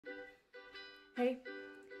Hey,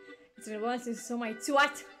 it's been a while since I saw my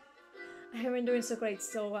twat. I haven't been doing so great,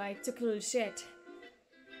 so I took a little shit.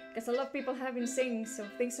 Because a lot of people have been saying some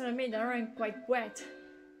things on me that aren't quite wet.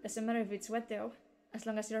 Doesn't matter if it's wet though, as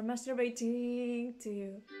long as you're masturbating to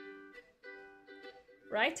you.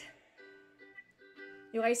 Right?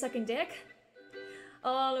 You guys sucking dick?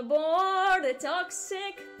 All aboard the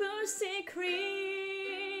toxic pussy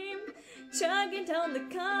cream, chugging down the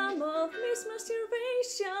cum of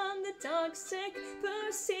mismasturbation. The toxic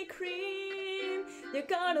pussy cream. You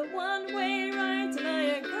got a one-way ride to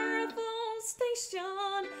Niagara Falls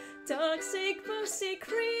station. Toxic pussy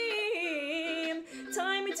cream.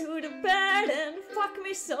 Tie me to the bed and fuck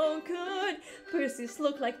me so good. Pussies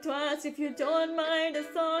look like twats if you don't mind the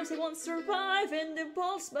thoughts. They won't survive in the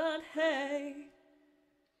balls, but hey,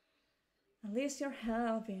 at least you're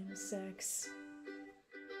having sex.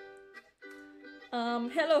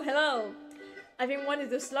 Hello. I've been wanting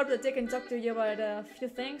to slurp the dick and talk to you about a few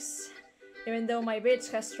things. Even though my bitch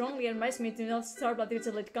has strongly advised me to not slurp the dick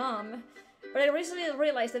till it come. But I recently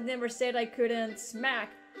realized I've never said I couldn't smack.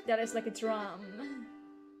 That is like a drum.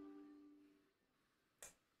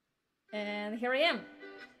 And here I am.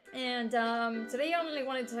 And today I only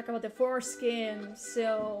wanted to talk about the foreskin,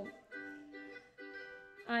 so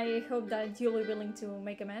I hope that you'll be willing to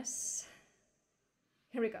make a mess.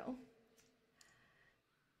 Here we go.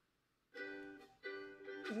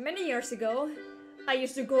 Many years ago, I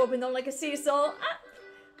used to go up and down like a seesaw,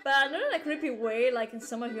 but not in a creepy way like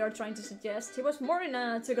some of you are trying to suggest. It was more in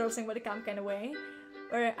a two girls sing with a camp kind of way,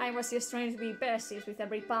 where I was just trying to be besties with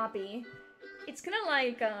every puppy. It's kind of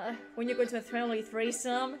like when you go to a family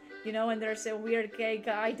threesome, you know, and there's a weird gay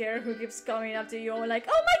guy there who keeps coming up to you and like,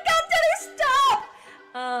 oh my god, Daddy,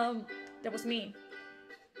 stop! That was me,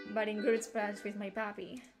 but in group spreads with my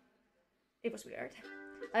puppy. It was weird.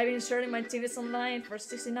 I've been sharing my titties online for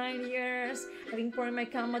 69 years. I've been pouring my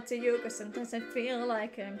cum out to you because sometimes I feel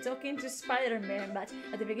like I'm talking to Spider-Man. But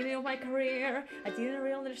at the beginning of my career, I didn't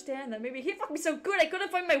really understand that maybe he fucked me so good I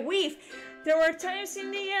couldn't find my weave. There were times in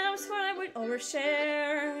the apps where I would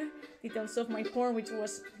overshare details of my porn, which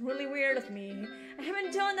was really weird of me. I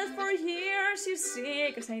haven't done that for years, you see,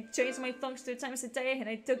 because I changed my thongs 2 times a day and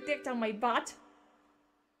I took dick down my butt.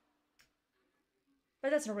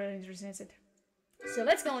 But that's not really interesting, is it? So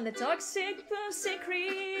let's go on the toxic pussy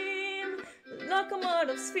cream.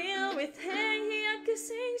 Locomotives filled with heavy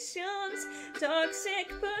accusations.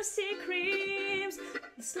 Toxic pussy creams.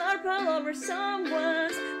 Slurp all over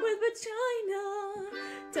someone's with vagina.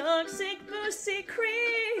 Toxic pussy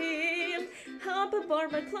cream. Hop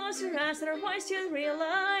aboard but close your eyes, otherwise you'll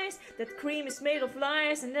realize that cream is made of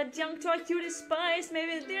lies and that junk talk you despise.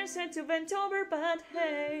 Maybe they're sent to bend over, but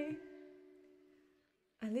hey,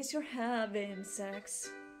 at least you're having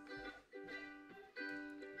sex.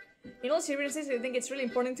 In all seriousness, I think it's really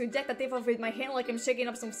important to inject the tip of it with my hand like I'm shaking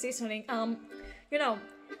up some seasoning. You know,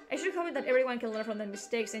 I should hope that everyone can learn from their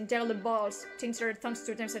mistakes and gel the balls, change their thumbs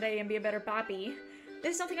 2 times a day and be a better puppy.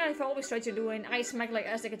 This is something I've always tried to do, and I smack like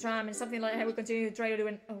ass like a drum, and something like I will continue to try to do.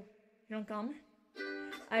 And oh, you don't come?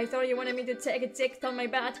 I thought you wanted me to take a dick down my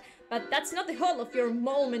butt, but that's not the whole of your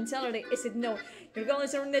mole mentality, is it? No, you're going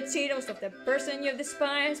to earn the Cheetos of the person you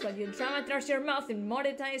despise while you dramatize your mouth and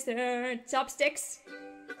monetize their chopsticks.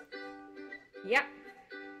 Yeah.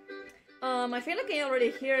 I feel like I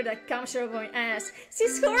already hear that cum show going ass.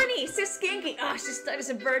 She's horny, she's kinky, she's tight as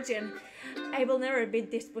a virgin. I will never beat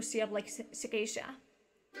this pussy up like Sakesha.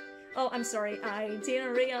 Oh, I'm sorry, I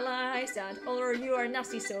didn't realize that although you are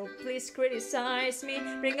nasty, so please criticize me.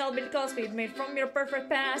 Bring all Bill Cosby made from your perfect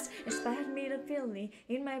past. Inspired me to feel me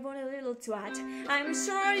in my bony little twat. I'm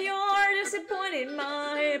sure you're disappointed in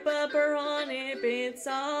my pepperoni pizza.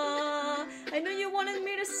 I know you wanted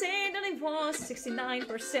me to say that it was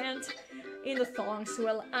 69% in the thongs.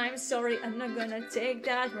 Well, I'm sorry, I'm not gonna take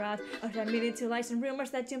that route of admitting to lies and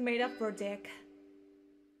rumors that you made up for dick.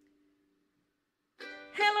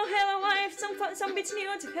 Hello, wife, some bitch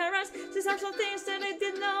new to harass. These are some things that I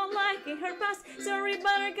did not like in her past. Sorry,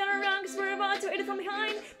 but I got around cause we're about to eat it from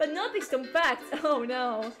behind. But not these dumb facts, oh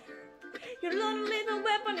no. Your lonely little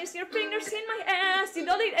weapon is your fingers in my ass. You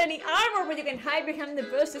don't need any armor but you can hide behind the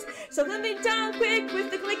bushes. So let me down quick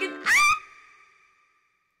with the click and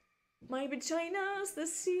my vagina's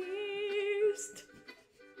deceased.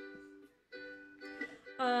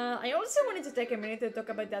 I also wanted to take a minute to talk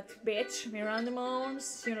about that bitch, Miranda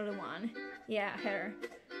Mons, you know the one. Yeah, her.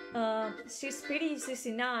 She's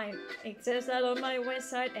PD69. It says that on my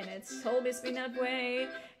website and it's always been that way.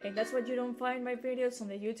 And that's why you don't find my videos on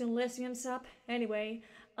the YouTube Lesbians app. Anyway,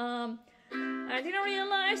 I didn't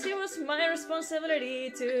realize it was my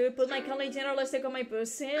responsibility to put my college generalistic on my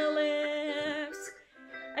pussy lips.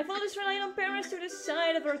 I've always relied on parents to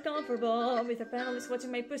decide if we're comfortable with a panelist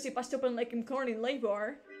watching my pussy bust open like I'm corn in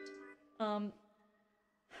labor.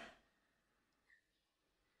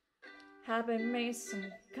 Have I made some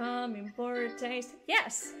cum in poor taste?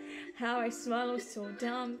 Yes! How I swallow so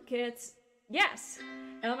dumb kids? Yes!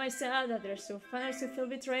 Am I sad that they're so fast to feel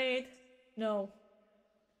betrayed? No.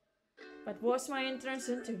 But was my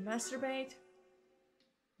intention to masturbate?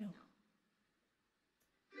 No.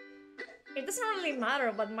 It doesn't really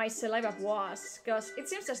matter what my saliva was, cause it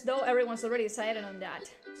seems as though everyone's already decided on that.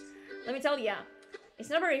 Let me tell ya,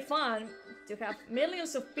 it's not very fun to have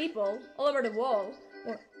millions of people all over the world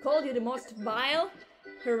call you the most vile,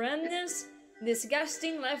 horrendous,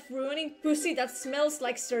 disgusting, life-ruining pussy that smells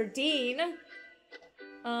like sardine.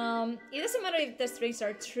 It doesn't matter if the strings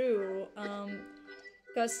are true,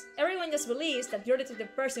 because everyone just believes that you're the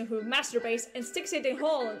person who masturbates and sticks it in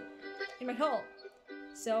my hole.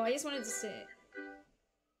 So I just wanted to say,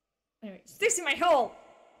 anyway, sticks in my hole.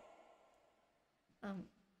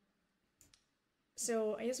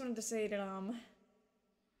 So I just wanted to say that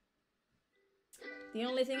the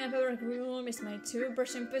only thing I've ever groomed is my 2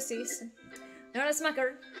 Persian pussies. Not a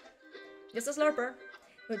smacker, just a slurper,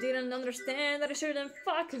 who didn't understand that I shouldn't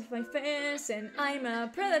fuck with my face and I'm a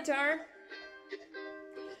predator.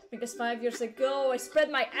 Because 5 years ago I spread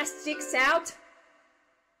my ass cheeks out.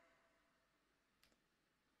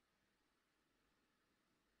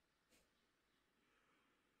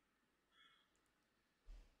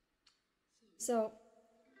 So,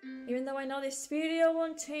 even though I know this video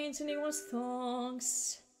won't change anyone's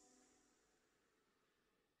thongs,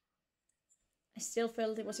 I still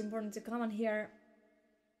felt it was important to come on here,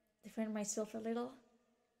 defend myself a little,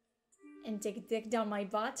 and take a dick down my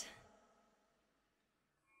butt.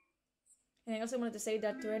 And I also wanted to say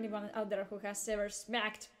that to anyone out there who has ever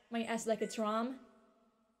smacked my ass like a drum,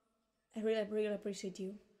 I really appreciate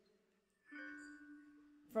you.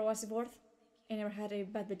 For what it's worth, I never had a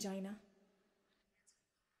bad vagina.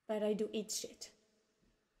 But I do eat shit.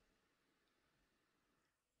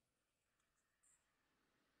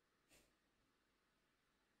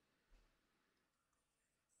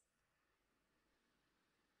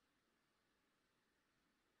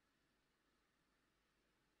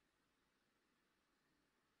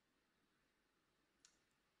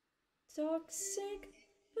 Toxic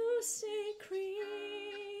pussy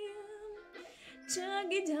cream,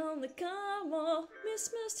 chug it down the combo,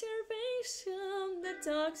 miss masturbation, the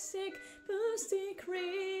toxic pussy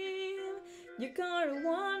cream. You got a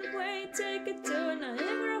one-way ticket to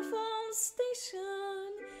Niagara Falls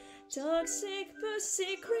station. Toxic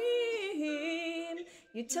pussy cream,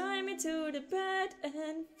 you tie me to the bed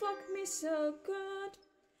and fuck me so good.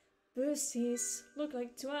 Pussies look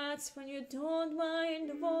like twats when you don't mind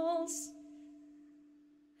the walls.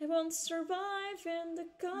 I won't survive in the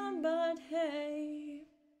combat, hey.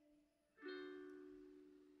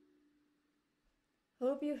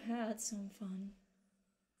 Hope you had some fun.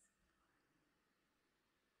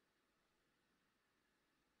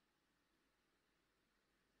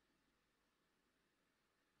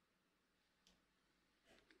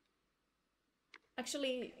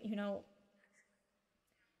 Actually, you know,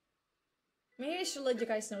 maybe I should let you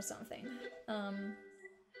guys know something.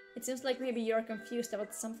 It seems like maybe you're confused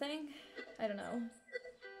about something. I don't know.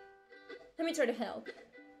 Let me try to help.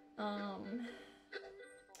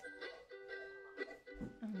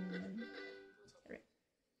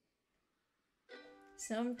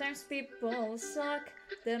 Sometimes people suck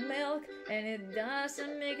the milk and it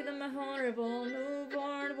doesn't make them a horrible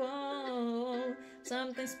newborn. Whoa.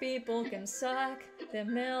 Sometimes people can suck the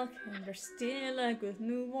milk and they're still a good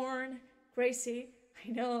newborn. Crazy, I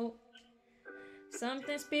know.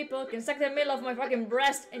 Sometimes people can suck the milk off my fucking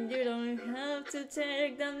breast and you don't have to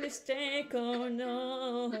take that mistake, oh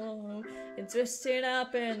no. And twist it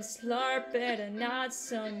up and slurp it and add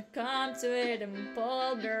some cum to it and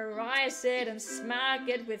pulverize it and smack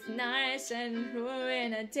it with knives and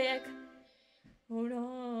ruin a dick, oh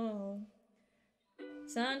no.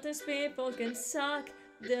 Sometimes people can suck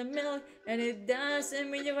the milk and it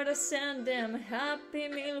doesn't mean you gotta send them Happy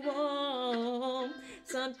Meal home.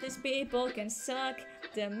 Sometimes people can suck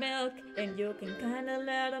the milk and you can kinda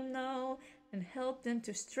let them know and help them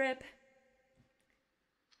to strip.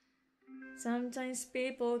 Sometimes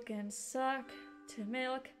people can suck the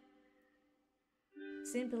milk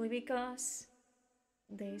simply because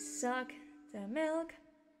they suck the milk.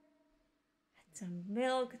 The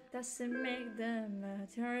milk doesn't make them a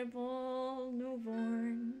terrible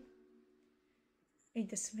newborn. It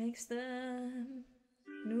just makes them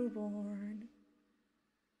Newborn.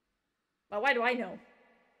 But why do I know?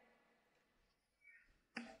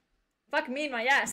 Fuck me in my ass.